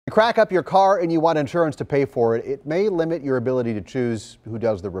You crack up your car and you want insurance to pay for it, it may limit your ability to choose who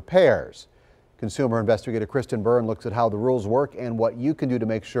does the repairs. Consumer investigator Kristen Byrne looks at how the rules work and what you can do to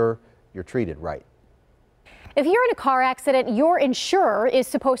make sure you're treated right. If you're in a car accident, your insurer is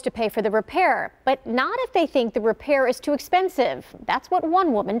supposed to pay for the repair, but not if they think the repair is too expensive. That's what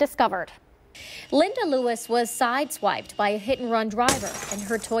one woman discovered. Linda Lewis was sideswiped by a hit-and-run driver, and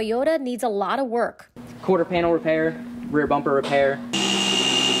her Toyota needs a lot of work. Quarter panel repair, rear bumper repair.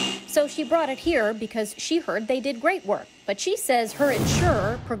 So she brought it here because she heard they did great work. But she says her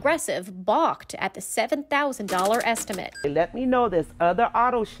insurer, Progressive, balked at the $7,000 estimate. They let me know there's other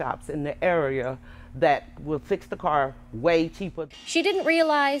auto shops in the area that will fix the car way cheaper. She didn't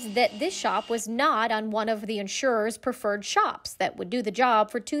realize that this shop was not on one of the insurer's preferred shops that would do the job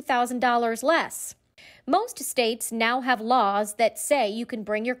for $2,000 less. Most states now have laws that say you can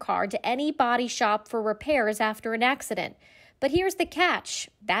bring your car to any body shop for repairs after an accident. But here's the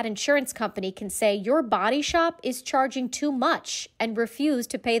catch. That insurance company can say your body shop is charging too much and refuse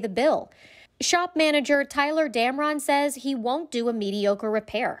to pay the bill. Shop manager Tyler Damron says he won't do a mediocre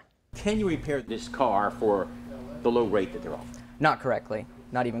repair. Can you repair this car for the low rate that they're offering? Not correctly,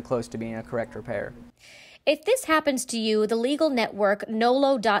 not even close to being a correct repair. If this happens to you, the legal network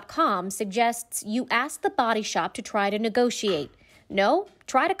Nolo.com suggests you ask the body shop to try to negotiate. No,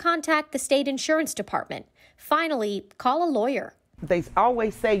 try to contact the state insurance department. Finally, call a lawyer. They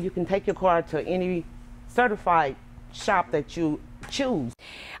always say you can take your car to any certified shop that you choose.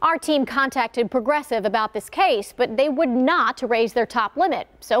 Our team contacted Progressive about this case, but they would not raise their top limit.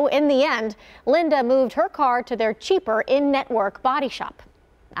 So in the end, Linda moved her car to their cheaper in-network body shop.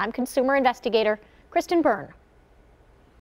 I'm consumer investigator Kristen Byrne.